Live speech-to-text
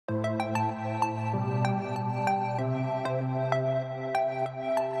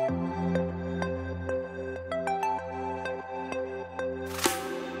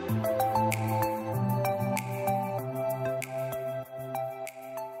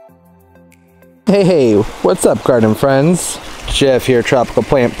Hey, what's up, garden friends? Jeff here, Tropical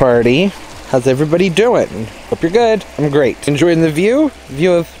Plant Party. How's everybody doing? Hope you're good. I'm great. Enjoying the view?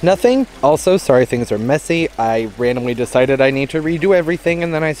 View of nothing? Also, sorry things are messy. I randomly decided I need to redo everything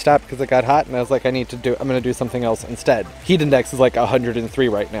and then I stopped because it got hot and I was like, I'm gonna do something else instead. Heat index is like 103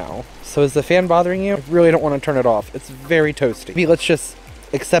 right now. So is the fan bothering you? I really don't want to turn it off. It's very toasty. Maybe let's just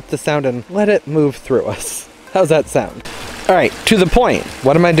accept the sound and let it move through us. How's that sound? All right, to the point.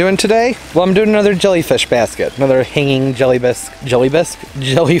 What am I doing today? Well, I'm doing another jellyfish basket, another hanging jellyfish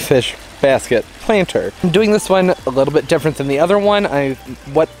basket planter. I'm doing this one a little bit different than the other one. I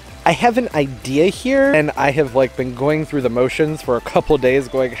have an idea here, and I have like been going through the motions for a couple of days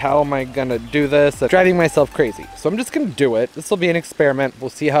going, how am I gonna do this? Driving myself crazy. So I'm just gonna do it. This will be an experiment. We'll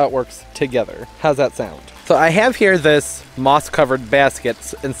see how it works together. How's that sound? So I have here this moss-covered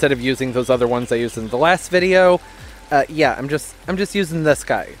basket instead of using those other ones I used in the last video. Yeah, I'm just using this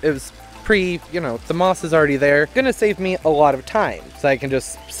guy. It was the moss is already there. Gonna save me a lot of time, so I can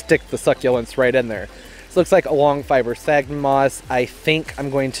just stick the succulents right in there. This looks like a long fiber sphagnum moss. I think I'm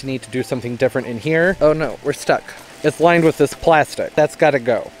going to need to do something different in here. Oh no, we're stuck. It's lined with this plastic. That's gotta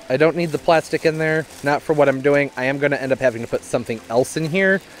go. I don't need the plastic in there, not for what I'm doing. I am gonna end up having to put something else in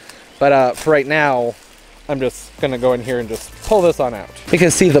here, but for right now, I'm just gonna go in here and just pull this on out.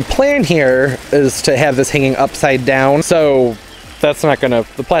 Because see, the plan here is to have this hanging upside down, so that's not gonna,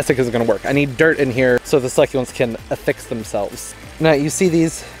 the plastic isn't gonna work. I need dirt in here so the succulents can affix themselves. Now you see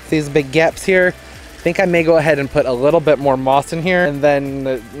these big gaps here? I think I may go ahead and put a little bit more moss in here and then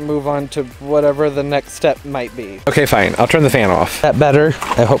move on to whatever the next step might be. Okay, fine, I'll turn the fan off. That better?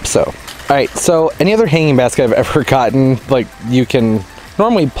 I hope so. All right, so any other hanging basket I've ever gotten, like you can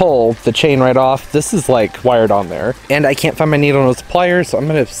normally pull the chain right off. This is like wired on there. And I can't find my needle nose pliers, so I'm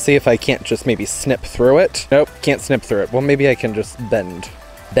gonna see if I can't just maybe snip through it. Nope, can't snip through it. Well, maybe I can just bend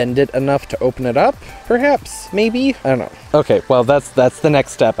it enough to open it up, perhaps, maybe? I don't know. Okay, well, that's the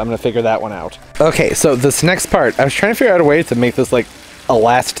next step. I'm gonna figure that one out. Okay, so this next part, I was trying to figure out a way to make this like a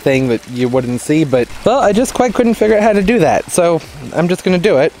last thing that you wouldn't see, but well, I just quite couldn't figure out how to do that. So I'm just gonna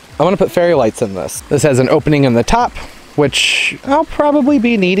do it. I wanna put fairy lights in this. This has an opening in the top, which I'll probably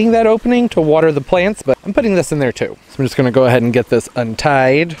be needing that opening to water the plants, but I'm putting this in there too. So I'm just gonna go ahead and get this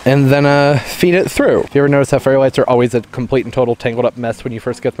untied and then feed it through. If you ever notice how fairy lights are always a complete and total tangled up mess when you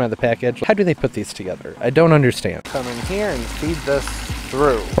first get them out of the package? How do they put these together? I don't understand. Come in here and feed this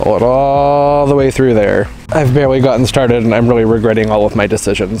through. Pull it all the way through there. I've barely gotten started and I'm really regretting all of my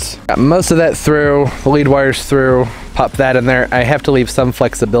decisions. Got most of that through, the lead wires through, pop that in there. I have to leave some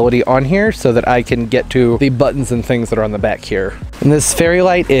flexibility on here so that I can get to the buttons and things that are on the back here. And this fairy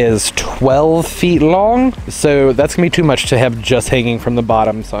light is 12 feet long, so that's gonna be too much to have just hanging from the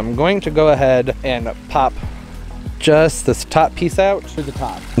bottom. So I'm going to go ahead and pop just this top piece out to the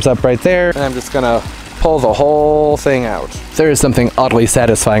top. It's up right there, and I'm just gonna pull the whole thing out. There is something oddly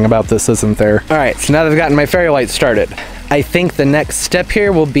satisfying about this, isn't there? All right, so now that I've gotten my fairy light started, I think the next step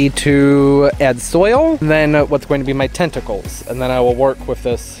here will be to add soil, and then what's going to be my tentacles, and then I will work with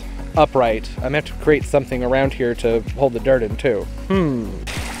this upright. I'm gonna have to create something around here to hold the dirt in too.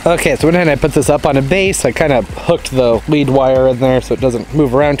 Okay, so when I put this up on a base, I kind of hooked the lead wire in there so it doesn't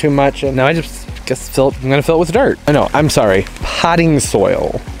move around too much, and now I just guess I'm gonna fill it with dirt. I know, I'm sorry, potting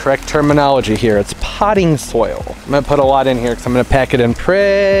soil. Correct terminology here, it's potting soil. I'm gonna put a lot in here because I'm gonna pack it in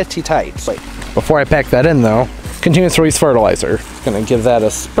pretty tight. Wait, before I pack that in though, continuous release fertilizer. Gonna give that a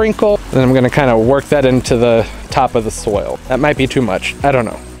sprinkle, and then I'm gonna kind of work that into the top of the soil. That might be too much, I don't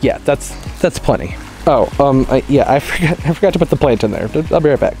know. Yeah, that's plenty. Oh, yeah, I forgot to put the plant in there. I'll be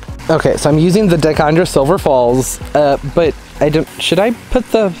right back. Okay, so I'm using the Dichondra Silver Falls, but should I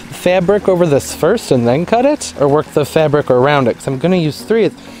put the fabric over this first and then cut it? Or work the fabric around it? Because I'm gonna use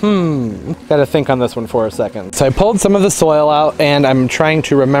 3. Gotta think on this one for a second. So I pulled some of the soil out, and I'm trying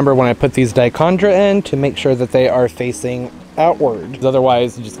to remember when I put these Dichondra in to make sure that they are facing outward.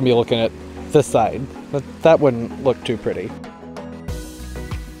 Otherwise, you're just gonna be looking at this side. But that wouldn't look too pretty.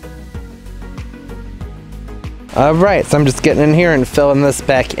 All right, so I'm just getting in here and filling this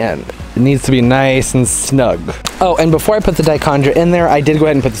back in. It needs to be nice and snug. Oh, and before I put the Dichondra in there, I did go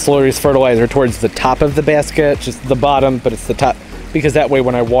ahead and put the slow release fertilizer towards the top of the basket, just the bottom, but it's the top, because that way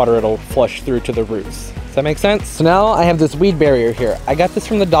when I water, it'll flush through to the roots. Does that make sense? So now I have this weed barrier here. I got this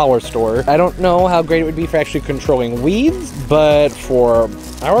from the dollar store. I don't know how great it would be for actually controlling weeds, but for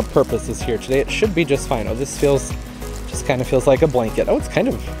our purposes here today, it should be just fine. Oh, this just kind of feels like a blanket. Oh, it's kind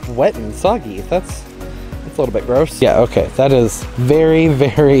of wet and soggy. That's a little bit gross. Yeah, okay, that is very,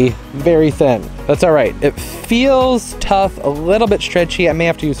 very, very thin. That's all right. It feels tough, a little bit stretchy. I may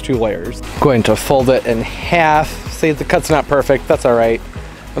have to use 2 layers. I'm going to fold it in half. See, the cut's not perfect, that's all right.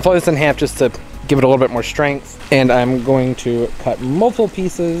 I'll fold this in half just to give it a little bit more strength. And I'm going to cut multiple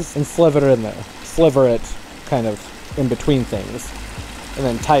pieces and sliver it in there. Sliver it kind of in between things. And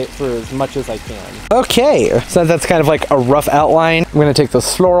then tie it through as much as I can. Okay, so that's kind of like a rough outline. I'm gonna take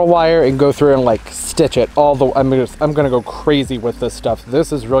this floral wire and go through and like stitch it all the way. I'm gonna go crazy with this stuff.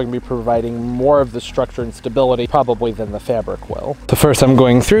 This is really gonna be providing more of the structure and stability probably than the fabric will. So first I'm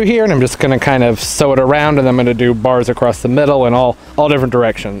going through here and I'm just gonna kind of sew it around, and I'm gonna do bars across the middle and all different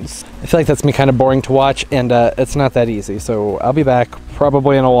directions. I feel like that's me kind of boring to watch, and it's not that easy. So I'll be back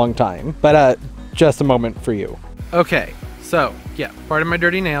probably in a long time, but just a moment for you. Okay. So, yeah, part of my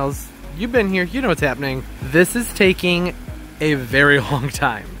dirty nails. You've been here, you know what's happening. This is taking a very long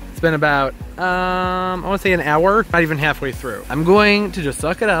time. It's been about, I want to say an hour, not even halfway through. I'm going to just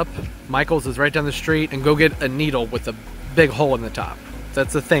suck it up. Michael's is right down the street, and go get a needle with a big hole in the top.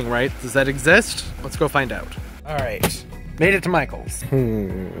 That's a thing, right? Does that exist? Let's go find out. All right, made it to Michael's.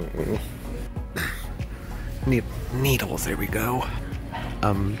 Needles, there we go.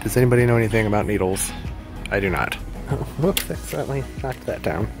 Does anybody know anything about needles? I do not. Oh, whoops, I accidentally knocked that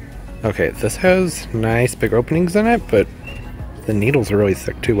down. Okay, this has nice big openings in it, but the needles are really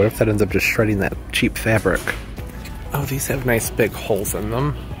thick too. What if that ends up just shredding that cheap fabric? Oh, these have nice big holes in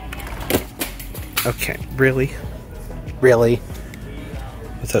them. Okay, really? Really?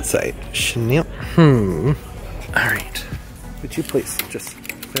 What's that say? Chanel? Alright. Would you please just,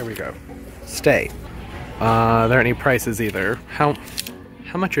 there we go. Stay. There aren't any prices either. How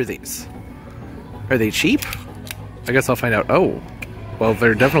much are these? Are they cheap? I guess I'll find out. Oh, well,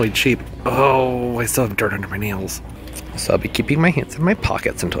 they're definitely cheap. Oh, I still have dirt under my nails. So I'll be keeping my hands in my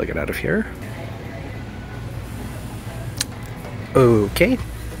pockets until I get out of here. Okay.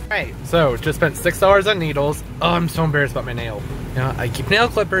 Alright, so just spent $6 on needles. Oh, I'm so embarrassed about my nail. You know, I keep nail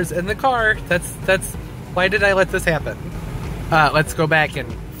clippers in the car. That's, why did I let this happen? Let's go back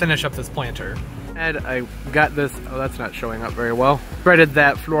and finish up this planter. And I got this, oh, that's not showing up very well. Threaded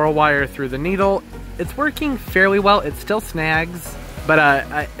that floral wire through the needle. It's working fairly well. It still snags, but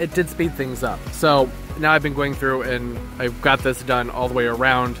it did speed things up. So now I've been going through and I've got this done all the way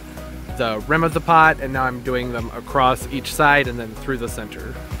around the rim of the pot, and now I'm doing them across each side and then through the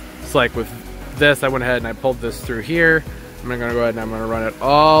center. So like with this, I went ahead and I pulled this through here. I'm gonna go ahead and I'm gonna run it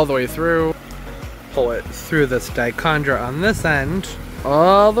all the way through, pull it through this Dichondra on this end,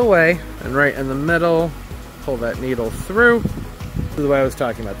 all the way, and right in the middle, pull that needle through. This is what I was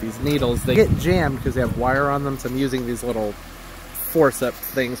talking about. These needles, they get jammed because they have wire on them, so I'm using these little forceps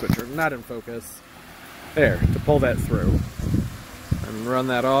things, which are not in focus, there, to pull that through. And run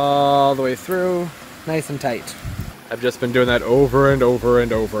that all the way through, nice and tight. I've just been doing that over and over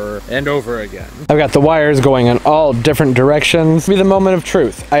and over and over again. I've got the wires going in all different directions. Be the moment of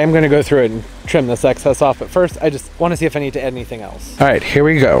truth. I am going to go through it and trim this excess off, but first I just want to see if I need to add anything else. All right, here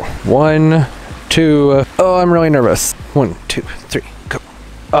we go. 1, 2, oh, I'm really nervous. 1, 2, 3, go.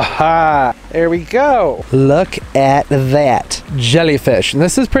 Aha! There we go. Look at that jellyfish. And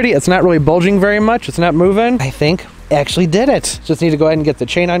this is pretty, it's not really bulging very much. It's not moving. I think actually did it. Just need to go ahead and get the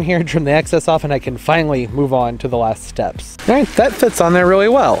chain on here, trim the excess off, and I can finally move on to the last steps. All right, that fits on there really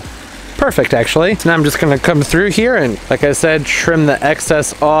well. Perfect, actually. So now I'm just gonna come through here and, like I said, trim the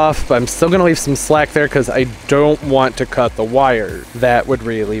excess off, but I'm still gonna leave some slack there because I don't want to cut the wire. That would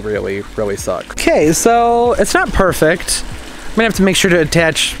really, really, really suck. Okay, so it's not perfect. I'm gonna have to make sure to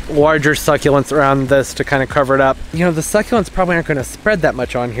attach larger succulents around this to kind of cover it up. You know, the succulents probably aren't gonna spread that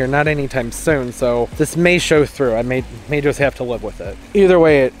much on here, not anytime soon, so this may show through. I may just have to live with it. Either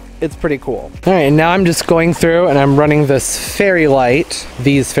way, it's pretty cool. All right, now I'm just going through and I'm running this fairy light,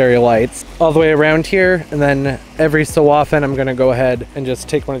 these fairy lights, all the way around here, and then every so often I'm gonna go ahead and just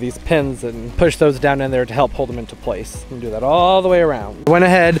take one of these pins and push those down in there to help hold them into place. And do that all the way around. Went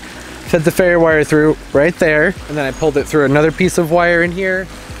ahead, fed the fairy wire through right there, and then I pulled it through another piece of wire in here,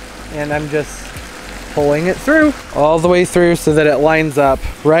 and I'm just pulling it through, all the way through so that it lines up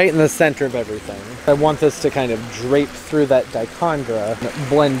right in the center of everything. I want this to kind of drape through that Dichondra and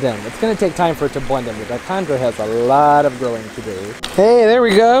blend in. It's going to take time for it to blend in. The Dichondra has a lot of growing to do. Hey, there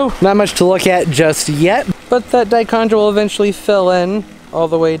we go. Not much to look at just yet, but that Dichondra will eventually fill in all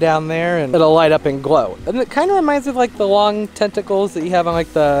the way down there and it'll light up and glow. And it kind of reminds me of like the long tentacles that you have on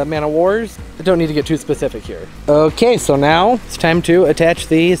like the Man of Wars. I don't need to get too specific here. Okay, so now it's time to attach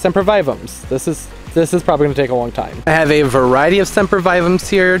the sempervivums. This is probably going to take a long time. I have a variety of sempervivums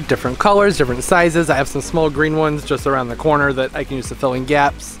here, different colors, different sizes. I have some small green ones just around the corner that I can use to fill in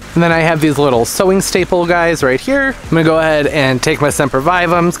gaps. And then I have these little sewing staple guys right here. I'm gonna go ahead and take my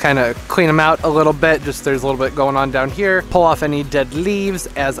sempervivums, kind of clean them out a little bit, just there's a little bit going on down here. Pull off any dead leaves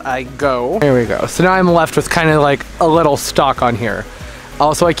as I go. There we go. So now I'm left with kind of like a little stalk on here.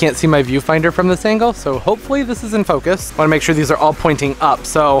 Also, I can't see my viewfinder from this angle, so hopefully this is in focus. I want to make sure these are all pointing up.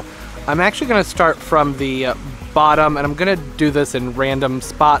 So I'm actually going to start from the bottom, and I'm going to do this in random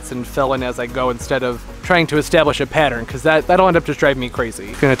spots and fill in as I go instead of trying to establish a pattern, because that'll end up just driving me crazy.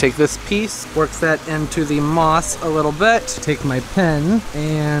 I'm going to take this piece, work that into the moss a little bit, take my pen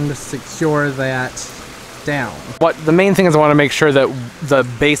and secure that down. The main thing is I want to make sure that the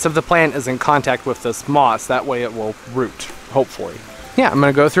base of the plant is in contact with this moss. That way it will root, hopefully. Yeah, I'm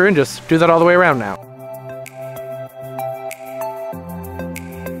going to go through and just do that all the way around now.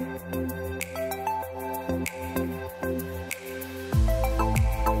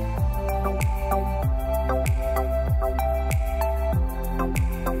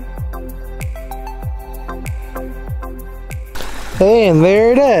 Hey, and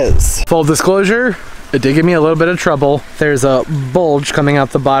there it is. Full disclosure, it did give me a little bit of trouble. There's a bulge coming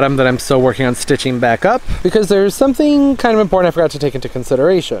out the bottom that I'm still working on stitching back up because there's something kind of important I forgot to take into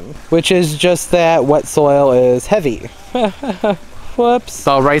consideration, which is just that wet soil is heavy. Whoops.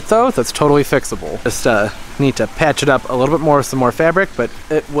 All right though, that's totally fixable. Just need to patch it up a little bit more with some more fabric, but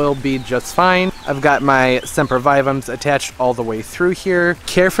it will be just fine. I've got my sempervivums attached all the way through here.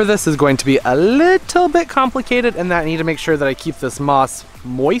 Care for this is going to be a little bit complicated in that I need to make sure that I keep this moss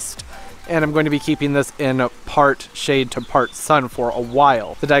moist, and I'm going to be keeping this in part shade to part sun for a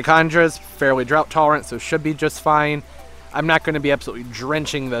while. The Dichondra is fairly drought tolerant, so should be just fine. I'm not going to be absolutely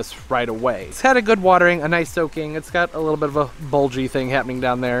drenching this right away. It's had a good watering, a nice soaking. It's got a little bit of a bulgy thing happening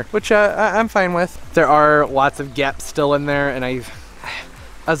down there, which I'm fine with. There are lots of gaps still in there, and I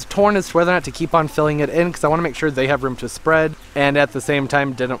was torn as to whether or not to keep on filling it in because I want to make sure they have room to spread, and at the same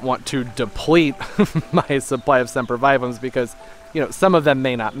time didn't want to deplete my supply of sempervivums because, you know, some of them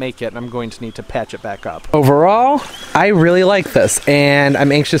may not make it and I'm going to need to patch it back up. Overall, I really like this, and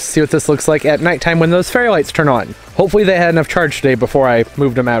I'm anxious to see what this looks like at nighttime when those fairy lights turn on. Hopefully they had enough charge today before I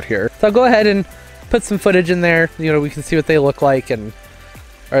moved them out here. So I'll go ahead and put some footage in there. You know, we can see what they look like, and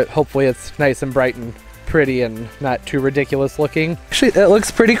hopefully it's nice and bright and pretty and not too ridiculous looking. Actually, it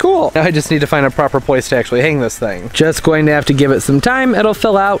looks pretty cool. Now I just need to find a proper place to actually hang this thing. Just going to have to give it some time. It'll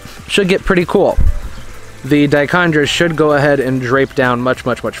fill out. Should get pretty cool. The Dichondra should go ahead and drape down much,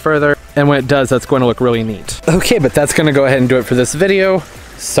 much, much further. And when it does, that's going to look really neat. Okay, but that's going to go ahead and do it for this video.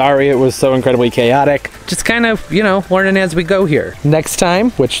 Sorry it was so incredibly chaotic. Just kind of, you know, learning as we go here. Next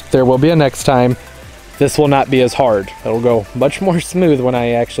time, which there will be a next time, this will not be as hard. It'll go much more smooth when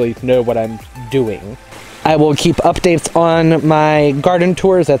I actually know what I'm doing. I will keep updates on my garden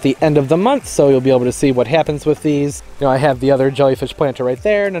tours at the end of the month, so you'll be able to see what happens with these. You know, I have the other jellyfish planter right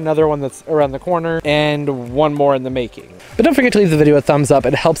there, and another one that's around the corner, and one more in the making. But don't forget to leave the video a thumbs up.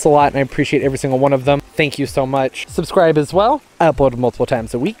 It helps a lot, and I appreciate every single one of them. Thank you so much. Subscribe as well. I upload multiple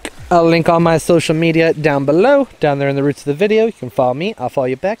times a week. I'll link all my social media down below, down there in the roots of the video. You can follow me, I'll follow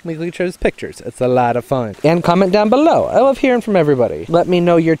you back, and we can each other's pictures. It's a lot of fun. And comment down below. I love hearing from everybody. Let me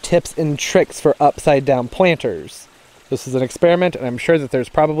know your tips and tricks for upside down planters. This is an experiment, and I'm sure that there's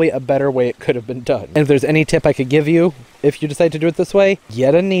probably a better way it could have been done. And if there's any tip I could give you, if you decide to do it this way,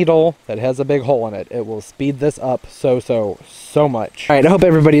 get a needle that has a big hole in it. It will speed this up so much. All right, I hope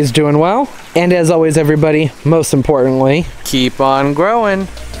everybody is doing well. And as always, everybody, most importantly, keep on growing.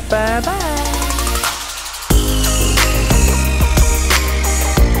 Bye-bye.